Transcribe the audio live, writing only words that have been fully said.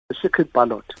secret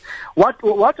ballot. What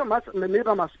maybe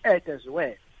I must add as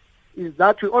well is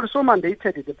that we also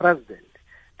mandated the president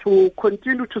to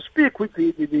continue to speak with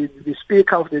the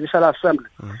Speaker of the National Assembly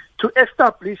to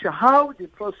establish how the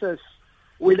process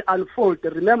will unfold.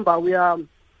 Remember, we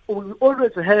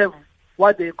always have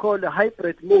what they call a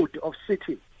hybrid mode of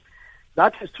sitting.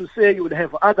 That is to say, you will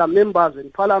have other members in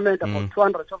Parliament, about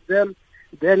 200 of them,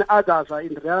 then others are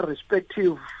in their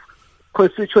respective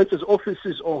constituencies,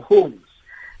 offices or homes.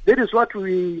 That is what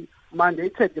we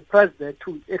mandated the president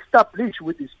to establish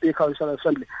with the Speaker of the National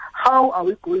Assembly. How are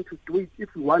we going to do it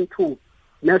if we want to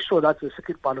make sure that's a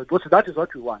secret ballot? Because that is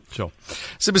what we want. Sure.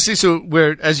 Sibusiso,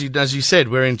 we're, as you said,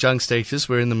 we're in junk status.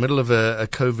 We're in the middle of a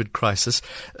COVID crisis.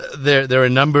 There are a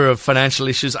number of financial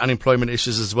issues, unemployment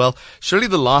issues as well. Surely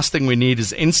the last thing we need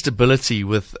is instability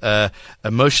with a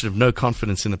motion of no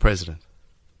confidence in the president.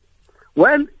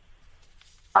 Well,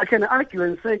 I can argue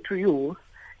and say to you,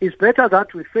 it's better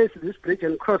that we face this bridge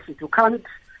and cross it. You can't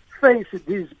face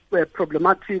these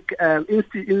problematic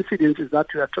incidences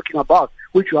that we are talking about,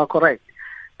 which you are correct.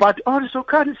 But also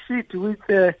can't sit with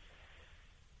a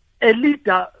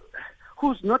leader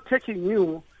who's not taking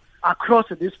you across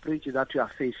this bridge that you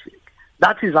are facing.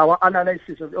 That is our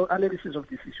analysis of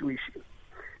the situation.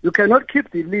 You cannot keep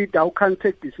the leader who can't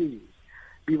take decisions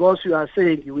because you are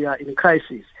saying we are in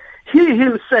crisis. He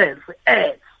himself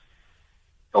adds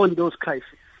on those crises.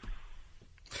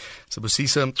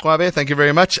 Sibusiso Mcwabe, thank you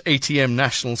very much. ATM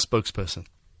National Spokesperson.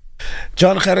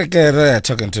 John Kharekere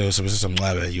talking to Sibusiso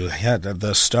Mcwabe. You heard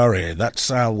the story. That's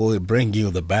how we'll bring you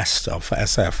the best of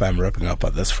SFM wrapping up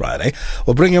on this Friday.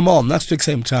 We'll bring him on next week,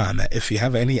 same time. If you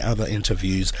have any other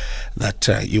interviews that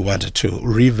you wanted to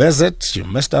revisit, you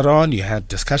missed out on, you had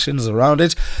discussions around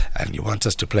it, and you want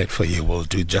us to play it for you, we'll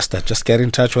do just that. Just get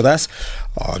in touch with us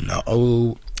on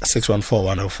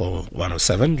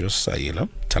 614-104-107. Just,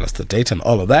 tell us the date and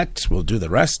all of that. We'll do the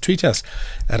rest. Tweet us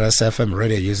at SFM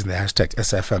Radio using the hashtag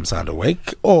SFM Sound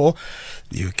Awake, or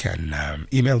you can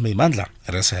email me, Mandla,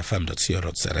 at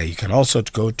sfm.co.za. You can also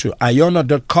go to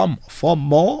iona.com for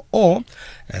more, or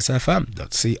sfm.co.za.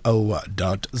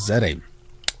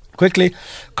 Quickly,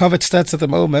 COVID stats at the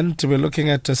moment. We're looking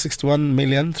at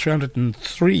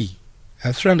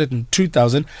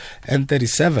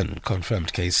 302,037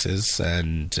 confirmed cases,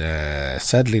 and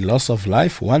sadly loss of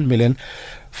life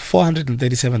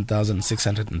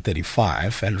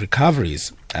 1,437,635, and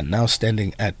recoveries are now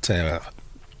standing at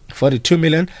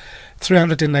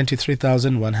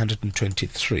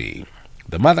 42,393,123.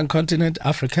 The mother continent,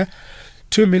 Africa,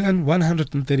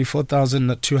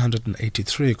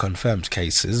 2,134,283 confirmed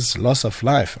cases. Loss of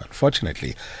life,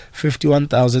 unfortunately,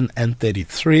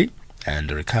 51,033.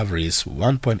 And recoveries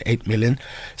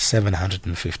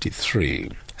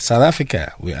 1.8,753,000. South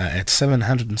Africa, we are at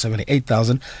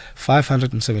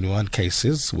 778,571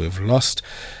 cases. We've lost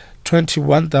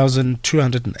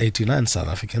 21,289 South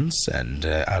Africans, and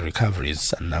our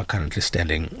recoveries are now currently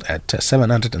standing at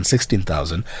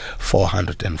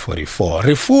 716,444.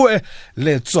 Refuwe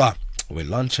Letsooa will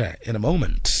launch in a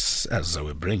moment as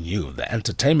we bring you the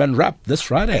entertainment wrap this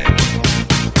Friday.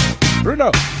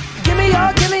 Bruno. Give me your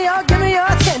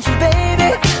attention,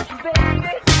 baby.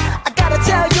 I gotta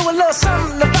tell you a little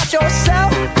something about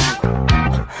yourself.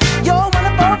 You're one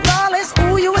of our flawless,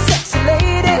 ooh, you a sexy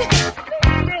lady.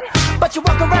 But you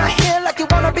walk around here like you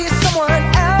wanna be someone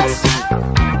else.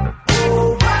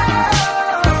 Ooh,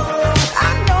 I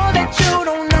know that you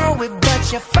don't know it,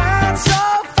 but you're fine,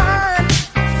 so fine.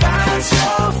 Fine,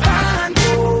 so fine.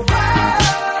 Ooh,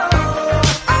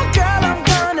 oh, girl, I'm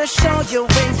gonna show you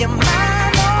when you're mine.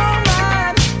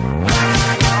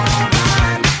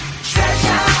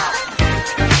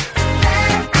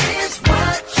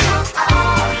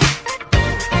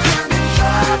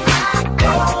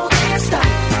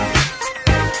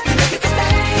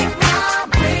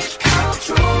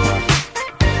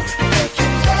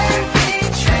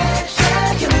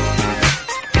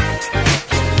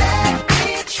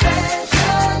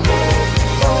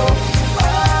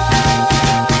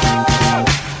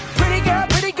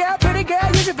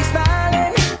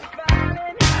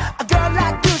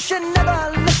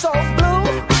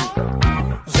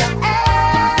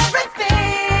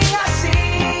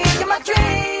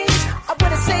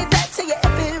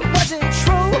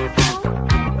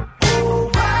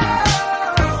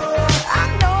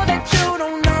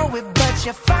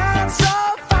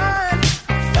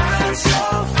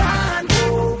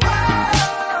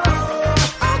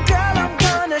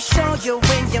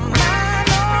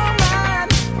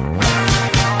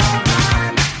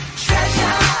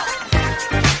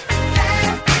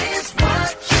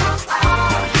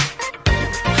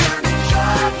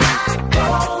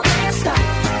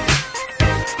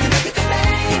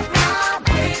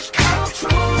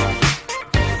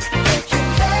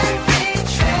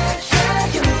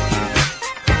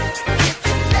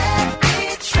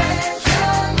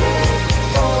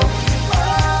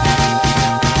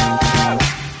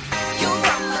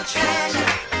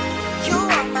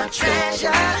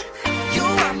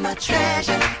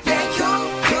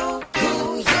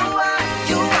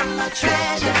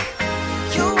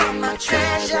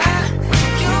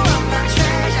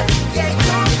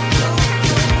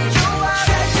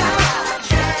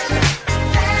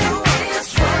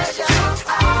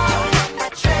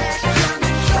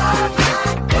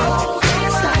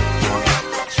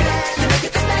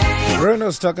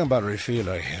 talking about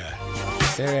Refuwe here.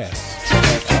 Serious.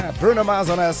 Bruno Mars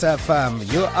on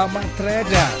SFM. You are my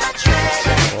treasure.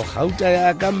 Oh, how do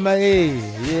I come?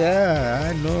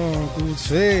 Yeah, I know. Good,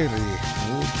 very good.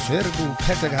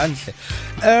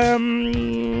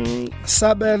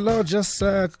 Sabelo just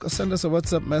send us a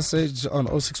WhatsApp message on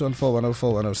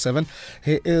 0614104107.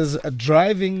 He is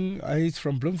driving. He's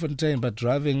from Bloemfontein, but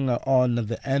driving on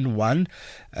the N1.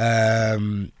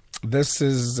 This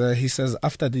is, he says,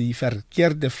 after the Refuwe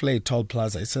Letsooa toll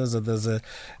plaza. He says that there's a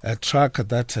truck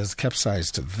that has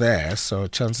capsized there, so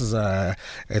chances are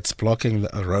it's blocking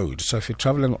the road. So if you're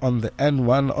traveling on the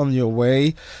N1 on your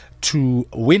way to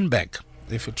Windbeck,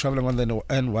 if you're traveling on the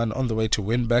N1 on the way to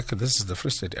Windbeck, this is the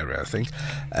Free State area, I think,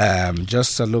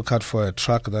 just look out for a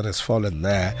truck that has fallen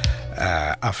there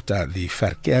after the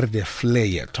Refuwe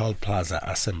Letsooa toll plaza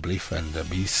assembly, and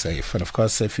be safe. And of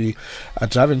course, if you are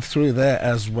driving through there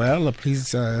as well,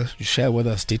 please share with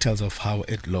us details of how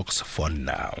it looks for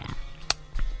now.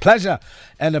 Pleasure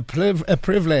and a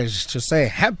privilege to say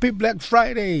Happy Black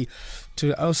Friday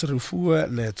to us Refuwe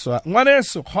Letsooa.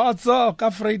 Ngwaneso, khotso ka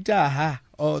freitaga.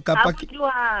 Oh, kapa ki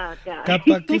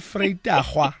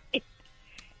freitaga.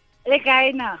 Le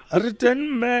kae na?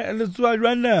 Return me Letsooa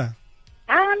jwana.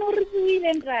 No re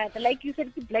like you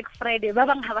said, it's Black Friday. Ba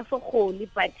bang ha ba so kholi,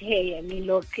 but hey, I mean,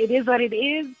 look, it is what it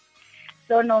is.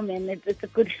 So no, man, it's a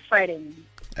good Friday, man.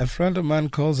 A friend of mine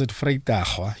calls it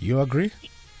freitaga. You agree?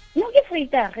 No, ke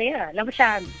freitaga, yeah.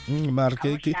 Labohlano. Maar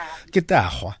ke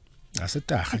taga. As a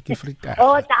taga, ke freitaga.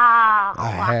 Oh,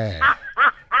 taga.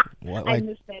 I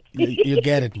missed that. You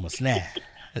get it, Musna.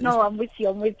 No, I'm with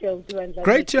you.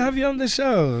 Great to have you on the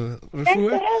show, Refuwe. Thanks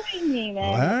for having me,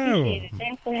 man. Wow.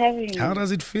 Thanks for having me. How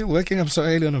does it feel waking up so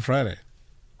early on a Friday?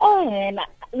 Oh, man.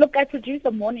 Look, I produce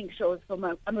a morning show,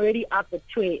 so I'm already up at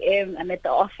 2 a.m. I'm at the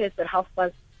office at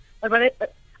 3:30.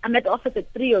 I'm at the office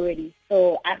at 3 already.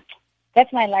 So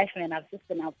that's my life, man. I've just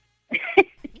been up. So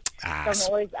I'm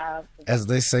always up. As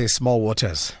they say, small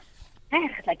waters.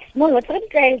 Like small, what's really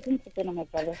great, my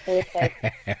brother. So it's like,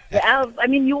 I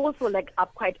mean, you also like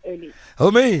up quite early.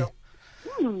 Oh, me? So,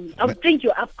 I think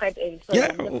you're up quite early. So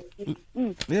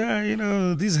yeah, you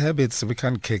know, these habits we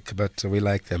can't kick, but we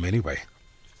like them anyway.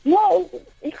 No,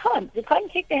 you can't. You can't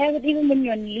kick the habit even when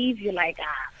you're on leave. You're like,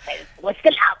 we're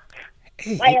still up.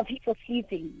 Hey, why are people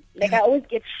sleeping? Like, I always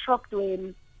get shocked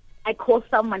when I call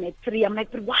someone at 3. I'm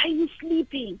like, but why are you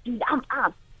sleeping? Dude, I'm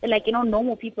up. They're like,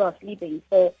 normal people are sleeping.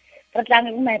 So, nice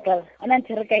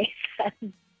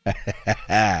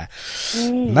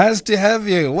to have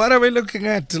you. What are we looking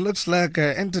at? It looks like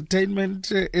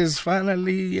entertainment is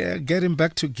finally getting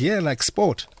back to gear, like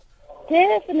sport.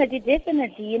 Definitely. Like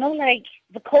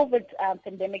the COVID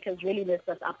pandemic has really messed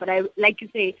us up. But like you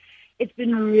say, it's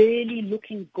been really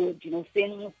looking good.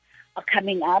 Things are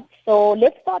coming up. So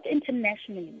let's start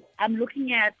internationally. I'm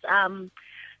looking at the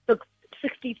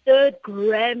 63rd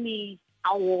Grammy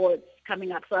Awards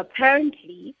coming up. So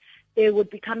apparently they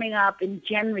would be coming up in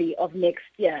January of next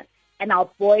year. And our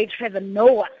boy Trevor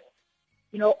Noah,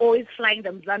 always flying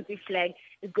the Mzansi flag,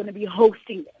 is going to be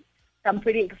hosting them. So I'm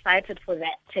pretty excited for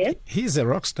that, too. He's a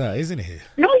rock star, isn't he?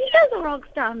 No, he is a rock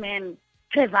star, man.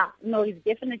 Trevor. No, he's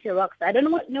definitely a rock star. I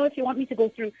don't know if you want me to go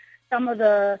through some of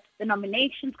the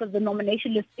nominations, because the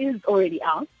nomination list is already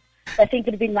out. So I think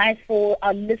it would be nice for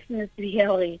our listeners to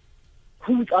hear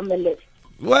who's on the list.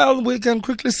 Well, we can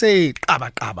quickly say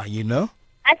Kaba,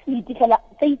 That's me,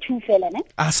 say 2 fella, ne?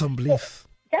 Awesome belief.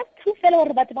 Just 2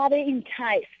 fella, but they're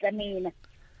enticed. I mean,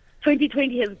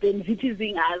 2020 has been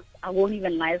visiting us, I won't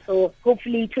even lie. So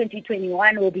hopefully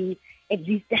 2021 will be at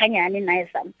least hanging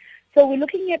nice. So we're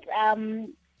looking at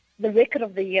the record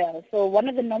of the year. So one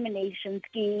of the nominations,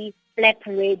 Black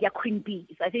Parade, Queen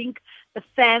Bees. I think the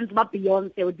fans of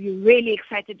Beyonce would be really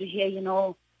excited to hear,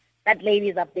 that lady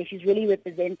is up there. She's really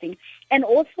representing. And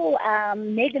also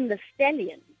Megan Thee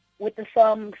Stallion with the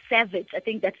song Savage. I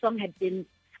think that song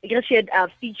she had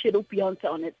featured Beyonce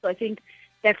on it. So I think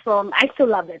that song, I still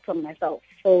love that song myself.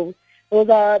 So those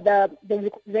are the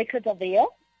records of the year.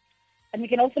 And we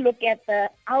can also look at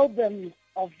the album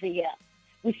of the year.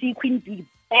 We see Queen Bee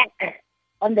back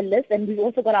on the list. And we've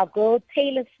also got our girl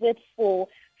Taylor Swift for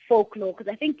Folklore. Because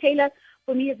I think Taylor,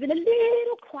 for me, has been a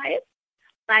little quiet.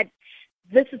 But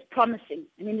this is promising.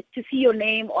 I mean, to see your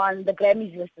name on the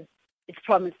Grammys list, it's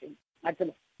promising.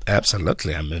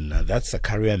 Absolutely. I mean, that's a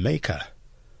career maker.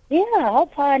 Yeah, how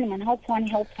funny, man. How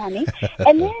funny.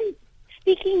 And then,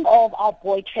 speaking of our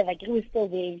boy Trevor, he was still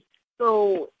there.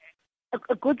 So,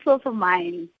 a good source of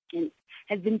mine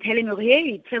has been telling me,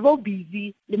 hey, Trevor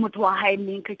busy. They've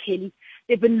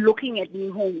been looking at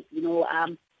new homes,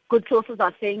 good sources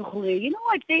are saying, you know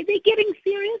what, they're getting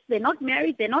serious. They're not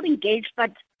married, they're not engaged,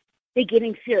 but they're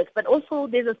getting serious. But also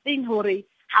there's a thing,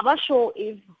 how about sure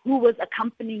if who was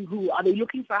accompanying who? Are they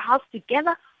looking for a house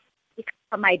together?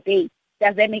 For my date.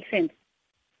 Does that make sense?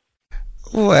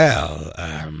 Well,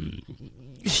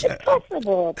 it's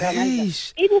possible.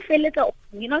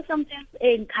 You know, sometimes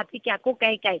in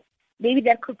maybe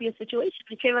that could be a situation.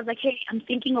 The Trevor's like, hey, I'm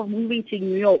thinking of moving to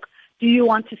New York. Do you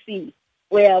want to see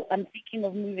where I'm thinking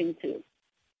of moving to?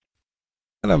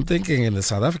 And I'm thinking in the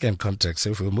South African context,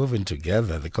 if we're moving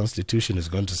together, the Constitution is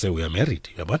going to say we are married.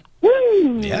 Yeah.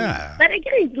 But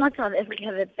again, it's not South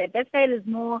Africa that side. That side is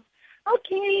more,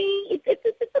 okay, it's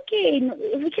okay.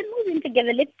 If we can move in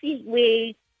together, let's see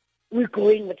where we're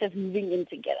going with us moving in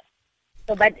together.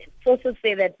 So, but it's also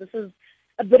say that this is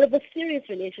a bit of a serious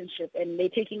relationship and they're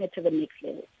taking it to the next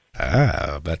level.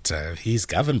 But he's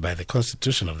governed by the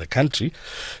Constitution of the country.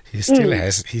 He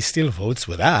still votes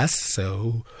with us,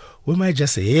 so we might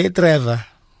just say, hey, Trevor,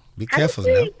 be careful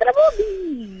now.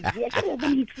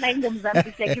 He's flying them up.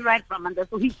 He's like, you're right, Ramanda.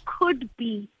 So he could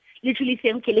be literally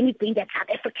saying, okay, let me bring that South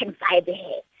African side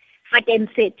there. Fat and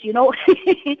sit, you know.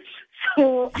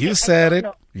 So You said it.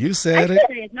 I said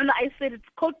it. No, I said it.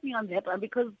 Quote me on that one,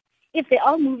 because if they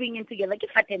are moving in together, like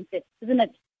fat and sit, isn't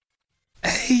it?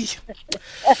 Hey,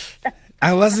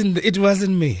 it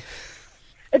wasn't me.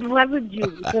 It wasn't you.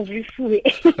 It was Refuwe.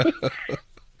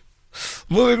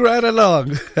 Moving right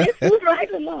along. Let's move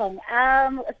right along.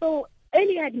 So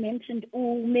earlier I'd mentioned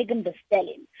Megan Thee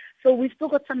Stallion. So we've still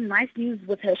got some nice news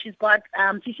with her. She's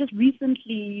just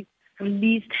recently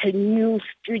released her new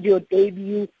studio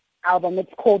debut album.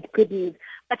 It's called Good News.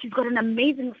 But she's got an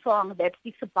amazing song that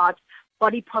speaks about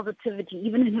body positivity.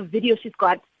 Even in her video, she's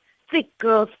got thick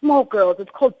girls, small girls.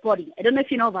 It's called Body. I don't know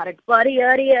if you know about it. Body,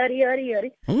 yaddy, yaddy, yaddy,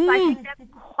 yaddy. So I think that's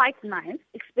quite nice,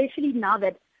 especially now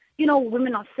that, you know,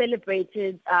 women are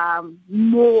celebrated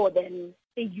more than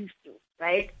they used to,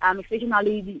 right? Especially now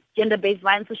the gender-based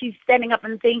violence. So she's standing up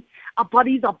and saying our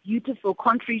bodies are beautiful,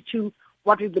 contrary to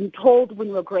what we've been told when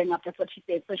we were growing up. That's what she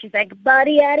said. So she's like,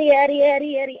 body, yaddy, yaddy,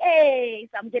 yaddy, yaddy. Hey!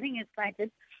 So I'm getting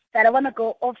excited that I want to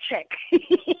go off track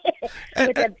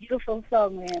with that beautiful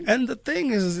song, man. And the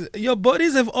thing is, your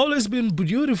bodies have always been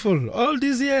beautiful all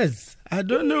these years. I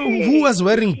don't know who was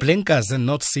wearing blinkers and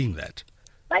not seeing that.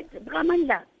 But,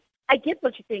 Mandla, I get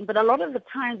what you're saying, but a lot of the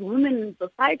times women in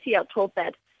society are told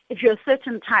that if you're a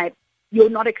certain type, you're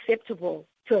not acceptable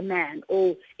to a man.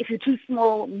 Or if you're too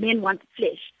small, men want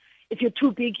flesh. If you're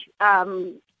too big,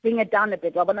 bring it down a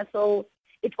bit. So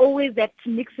it's always that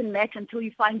mix and match until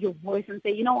you find your voice and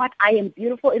say, you know what, I am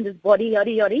beautiful in this body,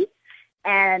 yaddy, yaddy,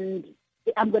 and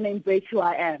I'm going to embrace who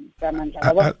I am.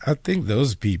 I think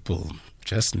those people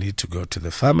just need to go to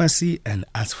the pharmacy and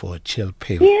ask for a chill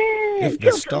pill. Yeah, if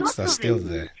the stocks are still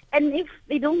there. And if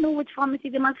they don't know which pharmacy,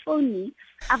 they must phone me.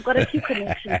 I've got a few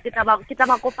connections. I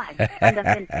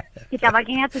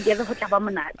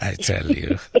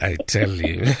tell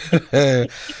you.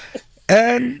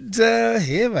 And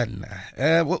Heaven,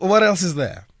 what else is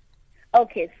there?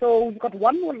 Okay, so we've got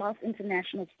one more last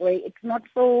international story. It's not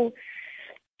so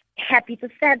happy, it's a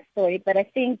sad story, but I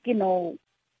think, you know,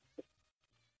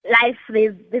 life,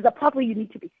 there's a part where you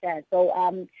need to be sad. So,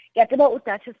 about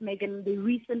Duchess Megan, they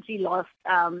recently lost,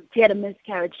 she had a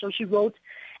miscarriage, so she wrote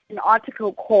an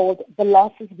article called The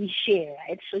Losses We Share,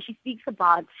 right? So she speaks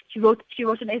about, she wrote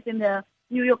an essay in the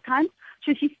New York Times,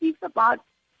 so she speaks about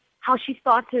how she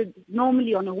started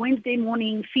normally on a Wednesday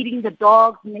morning feeding the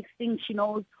dog. Next thing she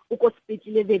knows,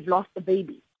 they've lost the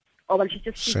baby. Or well, she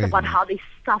just speaks about how they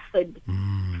suffered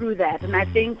through that. And I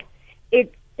think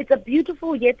it's a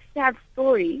beautiful yet sad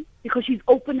story because she's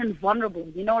open and vulnerable.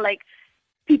 You know, like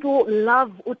people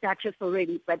love Duchess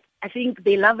already, but I think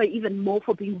they love her even more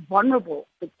for being vulnerable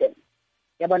with them.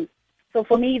 Yeah, but so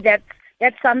for me,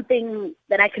 that's something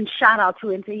that I can shout out to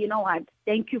and say, you know what,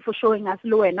 thank you for showing us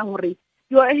Loena.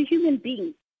 You are a human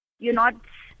being. You're not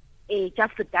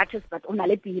just a Duchess, but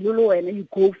and you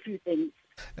go through things.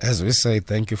 As we say,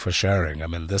 thank you for sharing. I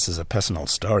mean, this is a personal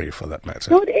story for that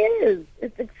matter. No, it is.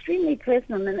 It's extremely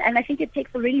personal. And I think it takes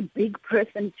a really big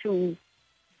person to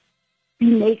be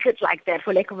naked like that,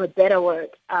 for lack of a better word.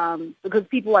 Because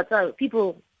people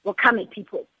will come at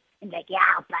people and like,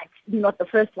 yeah, but you're not the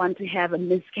first one to have a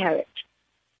miscarriage.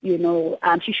 You know,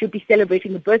 she should be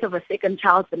celebrating the birth of her second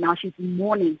child, but now she's in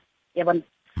mourning. Yeah, but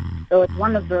so it's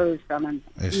one of those.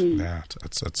 Yeah,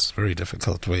 it's very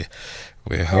difficult. We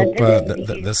hope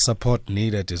the support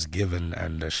needed is given,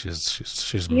 and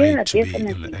she's made to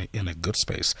be in a good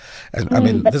space. And I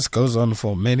mean, this goes on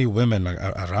for many women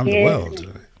around the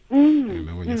world.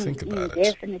 When you think about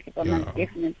it,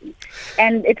 definitely.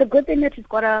 And it's a good thing that she's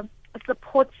got a a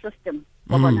support system.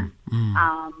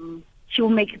 She will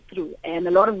make it through, and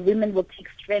a lot of women will take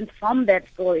strength from that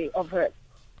story of her.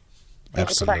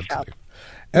 Absolutely.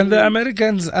 And the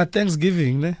Americans at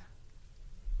Thanksgiving, ne?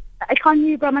 I can't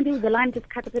hear you, Bramandi. The line just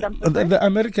cut a bit. The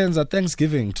Americans at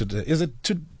Thanksgiving today.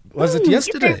 Was it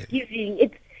yesterday?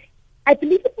 Thanksgiving. I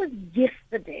believe it was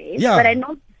yesterday. Yeah. But I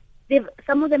know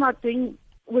some of them are doing.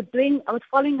 I was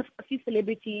following a few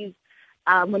celebrities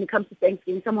when it comes to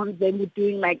Thanksgiving. Some of them were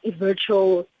doing like a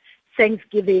virtual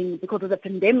Thanksgiving because of the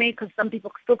pandemic, because some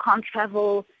people still can't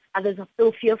travel. Others are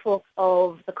still fearful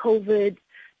of the COVID.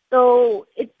 So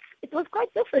it was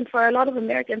quite different for a lot of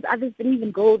Americans. Others didn't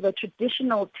even go the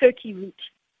traditional turkey route.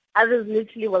 Others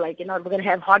literally were like, we're going to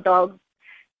have hot dogs.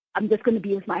 I'm just going to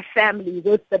be with my family,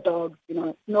 with the dogs.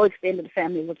 No extended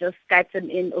family. We'll just Skype them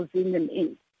in or Zoom them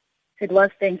in. So it was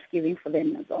Thanksgiving for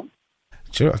them as well.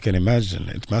 Sure, I can imagine.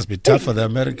 It must be tough for the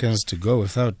Americans to go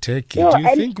without turkey. Do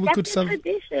you think we could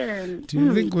tradition. Do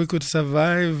you think we could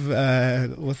survive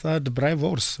without the braai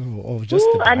wors or just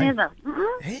the braai? I never.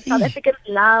 Hey. South Africans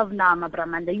love Nama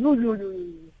Bramanda.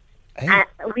 Hey.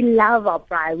 We love our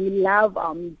braai. We love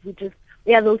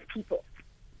we are those people.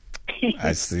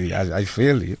 I see. I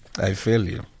feel you.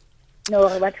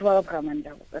 No, that's well,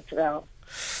 Bramanda. That's well.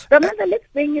 Bramanda, let's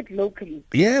bring it locally.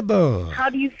 Yeah, bro. How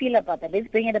do you feel about that? Let's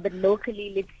bring it a bit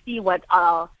locally. Let's see what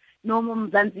our normal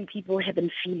Mzansi people have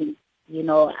been feeling.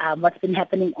 What's been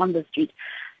happening on the street.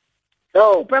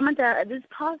 So, Bramanda, this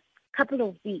past couple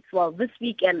of weeks, this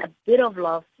week and a bit of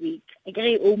last week,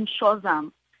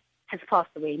 Shozam has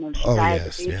passed away. She died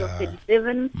at the age of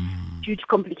 37 due to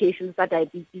complications of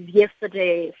diabetes.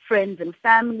 Yesterday, friends and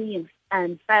family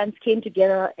and fans came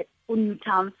together at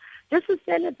Newtown just to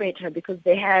celebrate her because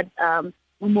they had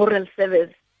memorial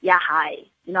service. I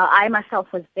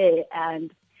myself was there,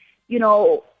 and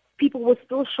people were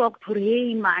still shocked.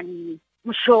 Hey, man,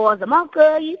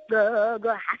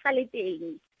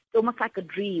 almost like a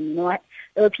dream. There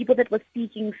were people that were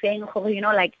speaking, saying,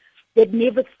 like they'd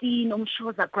never seen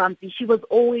Umshoza grumpy. She was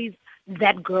always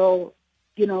that girl,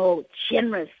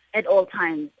 generous at all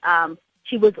times.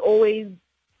 She was always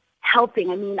helping.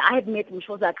 I mean, I had met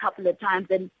Umshoza a couple of times,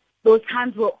 and those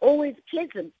times were always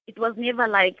pleasant. It was never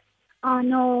like, oh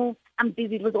no, I'm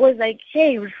busy. It was always like,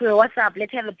 hey, Refuwe, what's up?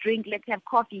 Let's have a drink. Let's have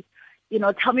coffee.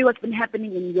 Tell me what's been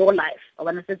happening in your life.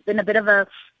 It's been a bit of a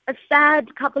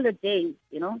sad couple of days,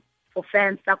 for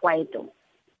fans.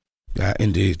 Yeah,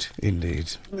 indeed.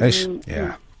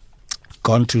 Yeah.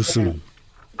 Gone too soon.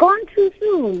 Gone too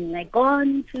soon.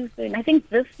 I think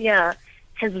this year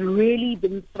has really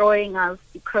been throwing us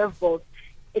the curveballs,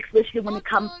 especially when it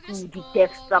comes to the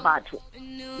deaths of Batho.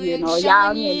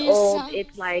 Young and old,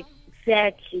 it's like,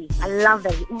 exactly. I love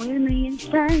that.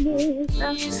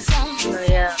 So,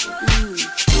 yeah.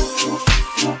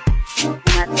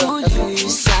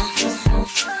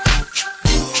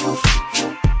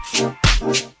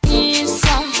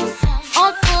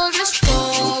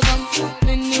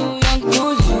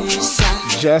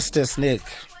 Justice, Nick.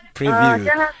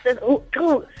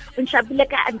 Preview. When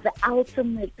Shabileka and the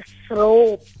ultimate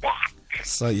throwback.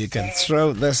 So you can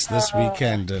throw this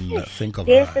weekend and think of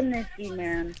definitely, her.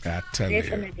 Man. I tell you.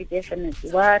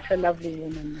 Definitely. What a lovely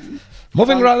woman, man.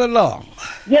 Moving right along.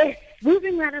 Yes,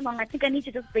 moving right along. I think I need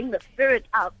to just bring the spirit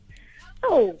up.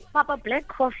 So, Papa Black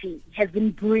Coffee has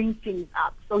been bringing things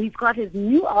up. So he's got his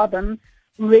new album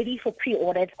ready for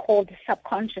pre-order. It's called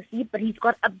Subconsciously, but he's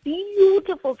got a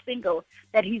beautiful single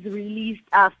that he's released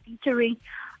featuring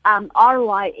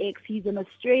RYX. He's an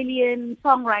Australian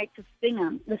songwriter,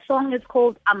 singer. The song is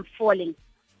called I'm Falling.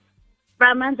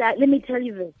 Bramanda, let me tell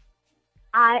you this.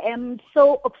 I am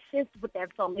so obsessed with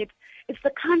that song. It's the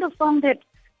kind of song that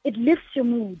it lifts your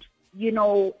mood.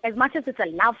 As much as it's a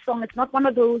love song, it's not one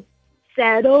of those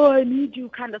sad, oh, I need you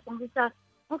kind of songs. It's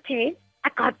okay,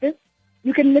 I got this.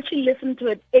 You can literally listen to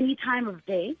it any time of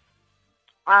day.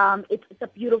 It's a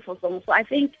beautiful song. So I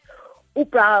think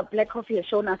Black Coffee has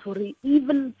shown us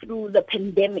even through the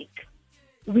pandemic,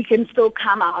 we can still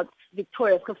come out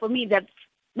victorious. Because for me, that's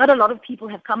not a lot of people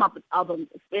have come up with albums,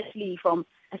 especially from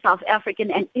a South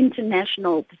African and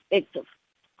international perspective.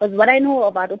 Because what I know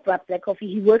about Black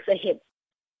Coffee, he works ahead.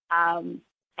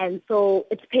 And so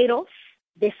it's paid off.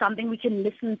 There's something we can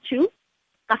listen to.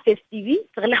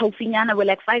 We're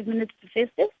like 5 minutes to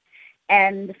festive.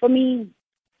 And for me,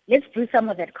 let's brew some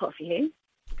of that coffee, hey?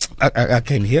 I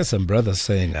can hear some brothers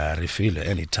saying, Refuwe,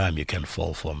 anytime you can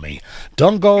fall for me.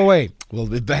 Don't go away. We'll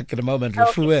be back in a moment. Okay.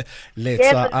 Refuwe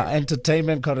Letsooa, our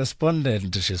entertainment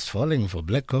correspondent. She's falling for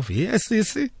black coffee. Yes, you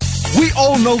see. We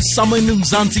all know summer in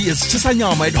Mzansi is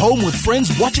Chisanyama at home with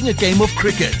friends watching a game of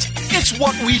cricket. It's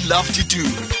what we love to do.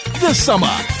 This summer,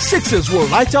 Sixers will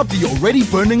light up the already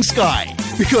burning sky.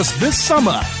 Because this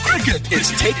summer, cricket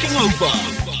is taking over.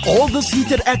 All this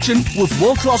heated action with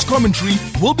world-class commentary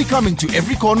will be coming to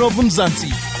every corner of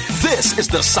Mzansi. This is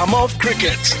the summer of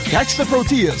cricket. Catch the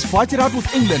Proteas fight it out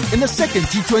with England in the second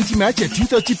T20 match at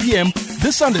 2:30 p.m.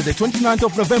 this Sunday, the 29th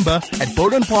of November at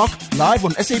Bowden Park, live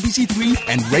on SABC3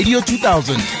 and Radio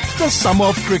 2000. The summer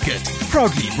of cricket,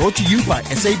 proudly brought to you by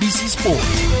SABC Sport.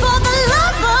 For the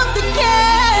love of the game.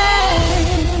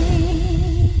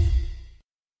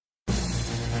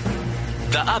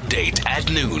 The update at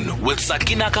noon with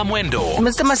Sakina Kamwendo.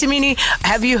 Mr. Masimini,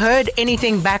 have you heard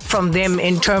anything back from them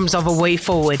in terms of a way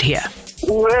forward here?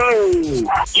 Well,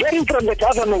 hearing from the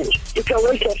government, it's a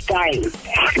waste of time.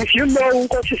 If you know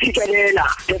Nkosi Sikelel,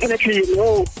 definitely you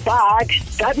know, but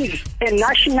that is a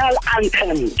national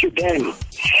anthem to them.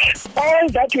 All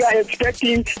that we are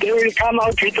expecting, they will come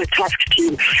out with a task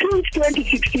team. Since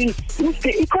 2016, if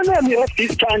the economy of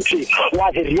this country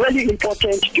was really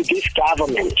important to this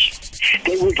government,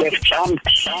 they would have jumped.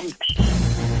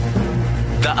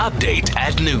 The update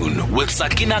at noon with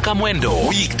Sakina Kamwendo.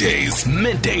 Weekdays,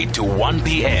 midday to 1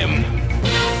 p.m.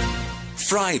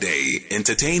 Friday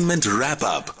Entertainment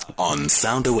Wrap-Up on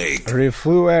Sound Awake.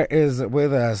 Refuwe is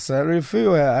with us.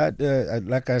 Refuwe,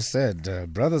 like I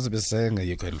said, brothers have been saying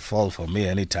you can fall for me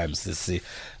anytime since he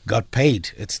got paid.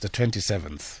 It's the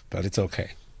 27th, but it's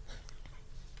okay.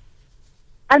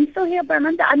 I'm still here, but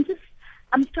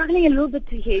I'm struggling a little bit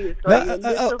to hear you. Sorry.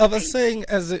 I was saying,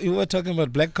 as you were talking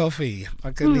about black coffee,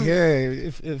 I can hear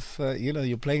if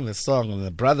you're playing the song and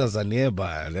the brothers are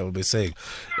nearby, they will be saying,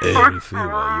 "Hey,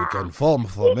 Refuwe, you can form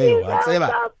for me whatever."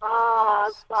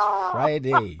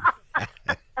 Friday.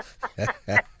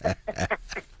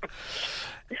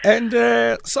 And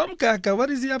some Kaka, what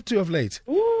is he up to of late?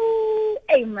 Ooh,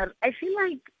 hey, man, I feel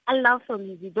like I love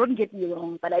Somizi. Don't get me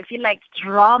wrong, but I feel like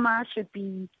Drama should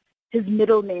be his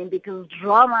middle name, because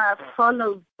Drama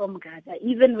follows Som Gaga.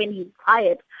 Even when he's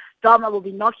tired, Drama will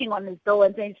be knocking on his door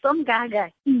and saying, "Som Gaga,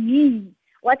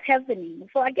 what's happening?"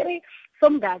 So I get it.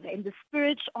 Som Gaga, in the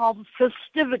spirit of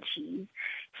festivities,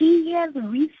 he has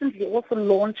recently also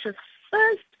launched his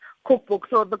first cookbook.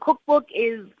 So the cookbook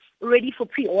is ready for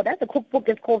pre-order. The cookbook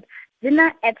is called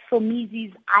Dinner at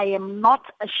Somizi's I Am Not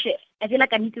a Chef. I feel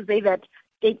like I need to say that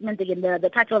statement again. The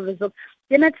title of the book,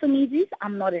 Dinner at Somizi's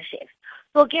I'm Not a Chef.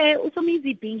 So, okay,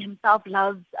 Somizi being himself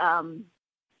loves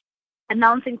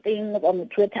announcing things on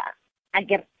Twitter. I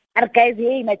get, guys,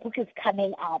 hey, my book is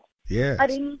coming out. Yes. But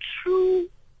in true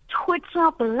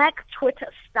Twitter, black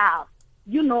Twitter style,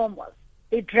 you know what?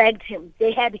 They dragged him.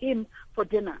 They had him for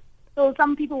dinner. So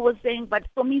some people were saying, but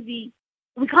Somizi,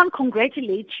 we can't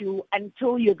congratulate you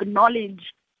until you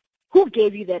acknowledge who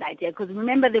gave you that idea. Because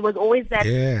remember, there was always that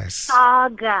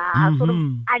saga, sort of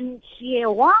unclear.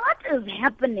 What is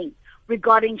happening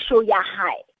regarding Shoya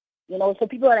High? So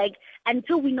people are like,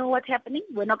 until we know what's happening,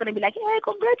 we're not going to be like, hey,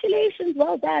 congratulations,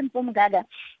 well done, Som Gaga.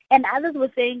 And others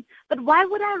were saying, but why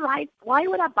would I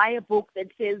buy a book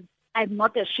that says I'm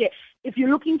not a chef? If you're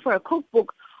looking for a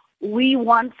cookbook, we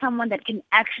want someone that can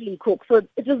actually cook. So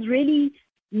it was really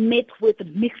met with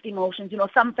mixed emotions.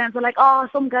 Some fans were like, oh,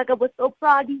 Som Gaga was so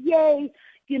proud, yay,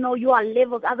 you are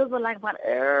levels. Others were like, but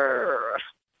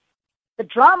the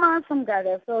drama, Som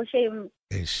Gaga, so shame.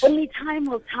 Only time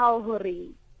will tell,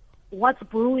 Hori, what's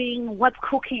brewing, what's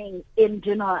cooking in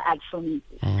dinner at Somizi.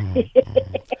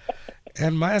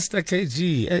 And Master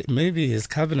KG, maybe his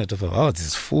cabinet of awards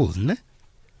is full, ne?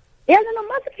 Yeah, no,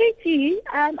 Master KG,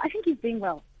 I think he's doing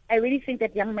well. I really think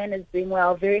that young man is doing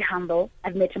well, very humble.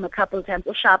 I've met him a couple of times.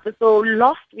 So sharp. So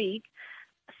last week,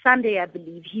 Sunday, I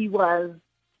believe, he was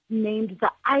named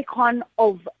the Icon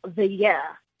of the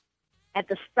Year at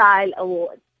the Style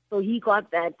Awards. So he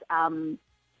got that,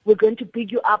 we're going to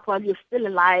big you up while you're still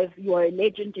alive. You're a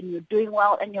legend and you're doing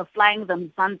well and you're flying the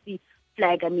Mzansi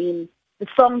flag. I mean, the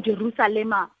song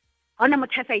Jerusalema, even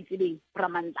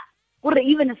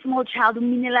a small child,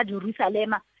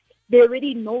 Jerusalema, they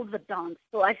already know the dance.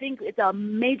 So I think it's a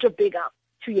major big up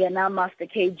to Yena Master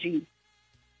KG.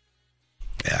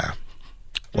 Yeah.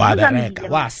 The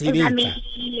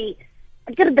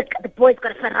boy's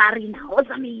got a Ferrari now. So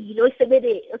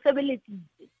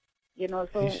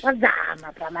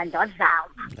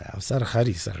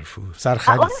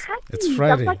it's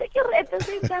Friday.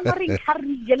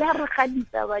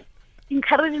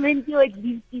 Encouragement,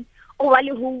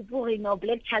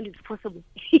 black child is possible.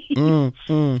 And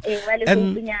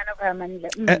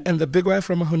the big wife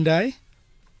from Hyundai?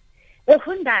 The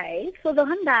Hyundai. So the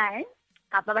Hyundai,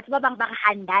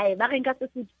 Hyundai.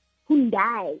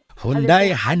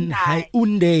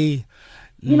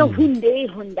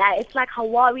 Hyundai. It's like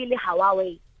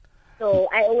Hawaii. So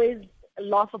I always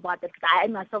laugh about that because I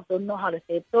myself don't know how to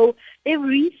say it. So they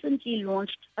recently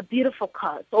launched a beautiful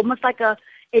car. It's almost like an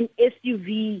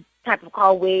SUV type of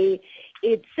car where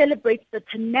it celebrates the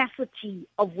tenacity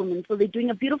of women. So they're doing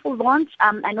a beautiful launch.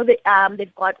 I know that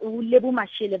they've got Lebu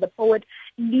Mashile, the poet,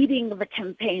 leading the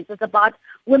campaign. So it's about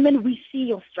women, we see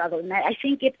your struggle. And I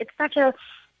think it's such a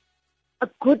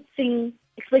good thing,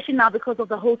 especially now because of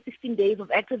the whole 16 days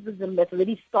of activism that's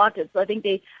already started. So I think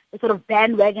they're sort of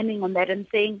bandwagoning on that and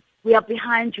saying, we are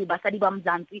behind you, Basadi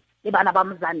Bamzanti, Lebana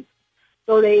Bamzanti.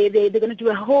 So they're going to do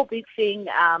a whole big thing.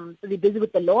 So they're busy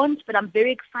with the launch, but I'm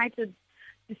very excited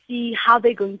to see how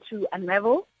they're going to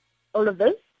unravel all of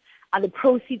this. Are the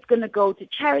proceeds going to go to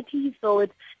charity? So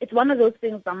it's one of those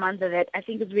things, Amanda, that I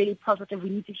think is really positive. We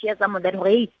need to hear some of that.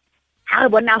 Hey, how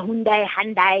about now Hyundai,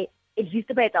 Handai? It's just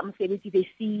about they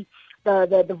see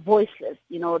the voiceless,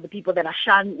 the people that are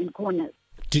shunned in corners.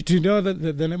 Do you know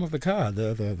the name of the car,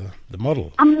 the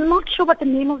model? I'm not sure what the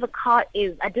name of the car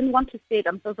is. I didn't want to say it.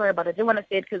 I'm so sorry, but I didn't want to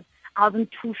say it because I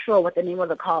wasn't too sure what the name of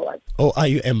the car was. Oh, are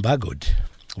you embargoed?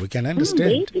 We can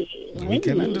understand. Maybe. We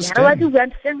can understand.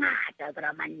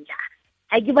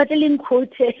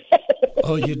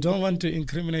 Oh, you don't want to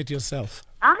incriminate yourself?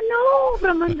 No,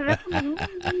 Brahmanda.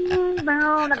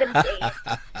 No, not going to say it.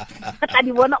 But I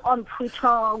want to on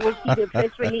Twitter, we'll see the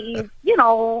press release,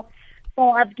 So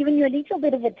I've given you a little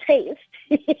bit of a taste.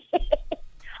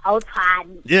 How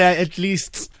fun. Yeah, at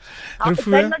least.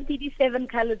 Refuwe, not BD7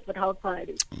 colors, but how fun.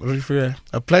 Refuwe,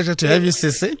 a pleasure to have you,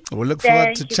 Sissy. We'll look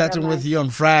forward to chatting with you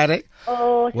on Friday.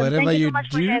 Oh, whatever thank you you so much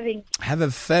do, for having. Have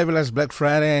a fabulous Black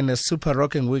Friday and a super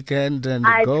rocking weekend, and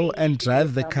go and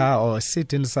drive the car or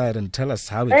sit inside and tell us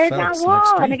how it felt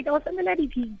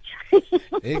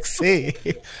next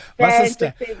week. My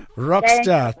sister,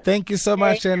 Rockstar, thank you so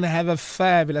much and have a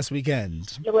fabulous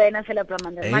weekend.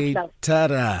 Hey,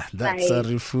 Tara, that's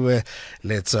Refuwe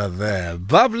Letsooa there.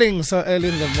 Bubbling so early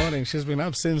in the morning. She's been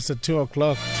up since 2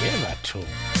 o'clock. Yeah, too.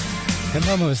 And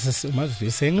Mama must be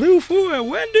saying, Refuwe,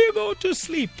 when do you go to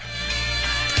sleep?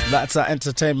 That's our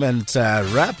entertainment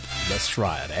wrap this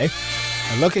Friday.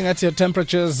 Looking at your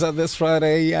temperatures this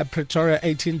Friday, Pretoria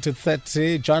 18 to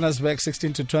 30, Johannesburg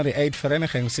 16 to 28,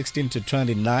 Vereeniging 16 to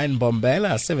 29,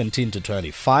 Bombela 17 to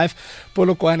 25,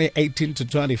 Polokwane 18 to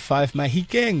 25,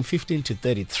 Mahikeng 15 to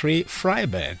 33,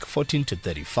 Vryburg 14 to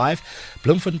 35,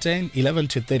 Bloemfontein 11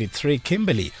 to 33,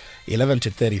 Kimberley 11 to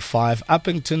 35,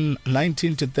 Uppington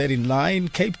 19 to 39,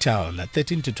 Cape Town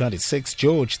 13 to 26,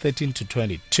 George 13 to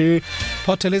 22,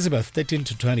 Port Elizabeth 13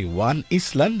 to 21,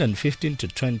 East London 15 to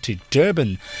 20, Durban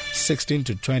 16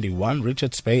 to 21,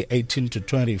 Richards Bay 18 to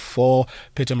 24,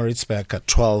 Pietermaritzburg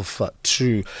 12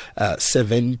 to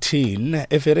 17.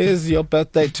 If it is your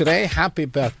birthday today, happy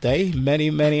birthday.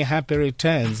 Many, many happy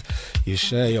returns. You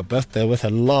share your birthday with a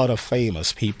lot of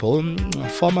famous people.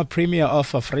 Former Premier of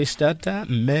Freestata,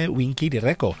 Me Winky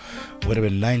Direko, would have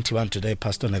been 91 today,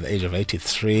 passed on at the age of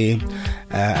 83.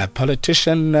 A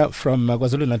politician from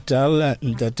KwaZulu-Natal,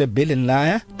 Ndate Billy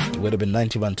Naya, would have been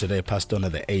 91 today, passed on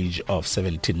at the age of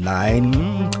 79.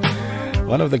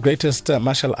 One of the greatest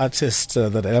martial artists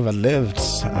that ever lived,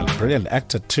 a brilliant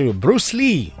actor too, Bruce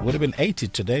Lee, would have been 80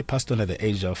 today, passed on at the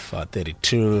age of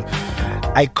 32.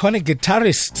 Iconic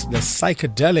guitarist, the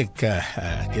psychedelic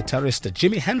guitarist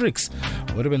Jimi Hendrix,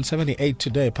 would have been 78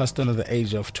 today, passed on at the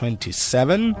age of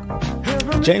 27.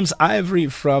 James Ivory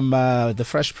from The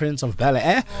Fresh Prince of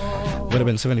Bel-Air would have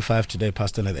been 75 today,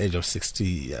 passed on at the age of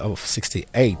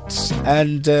 68.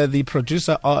 And the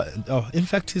producer, in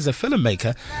fact, he's a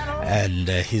filmmaker, and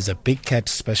he's a big cat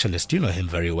specialist. You know him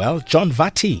very well. John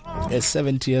Vati is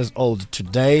 70 years old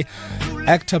today.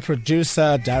 Actor,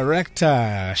 producer,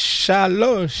 director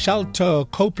Shalto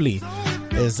Copley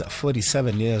is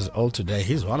 47 years old today.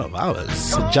 He's one of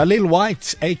ours. Jalil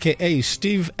White, a.k.a.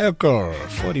 Steve Urkel,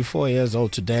 44 years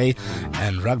old today.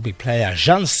 And rugby player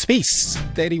Jean Spies,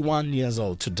 31 years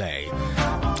old today.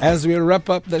 As we wrap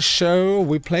up the show,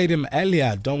 we played him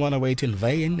earlier, Don't Want to Wait in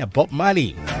Vain, Bob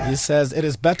Marley. He says, it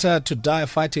is better to die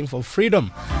fighting for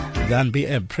freedom than be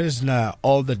a prisoner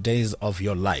all the days of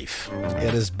your life.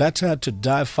 It is better to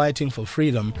die fighting for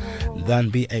freedom than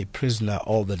be a prisoner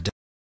all the days.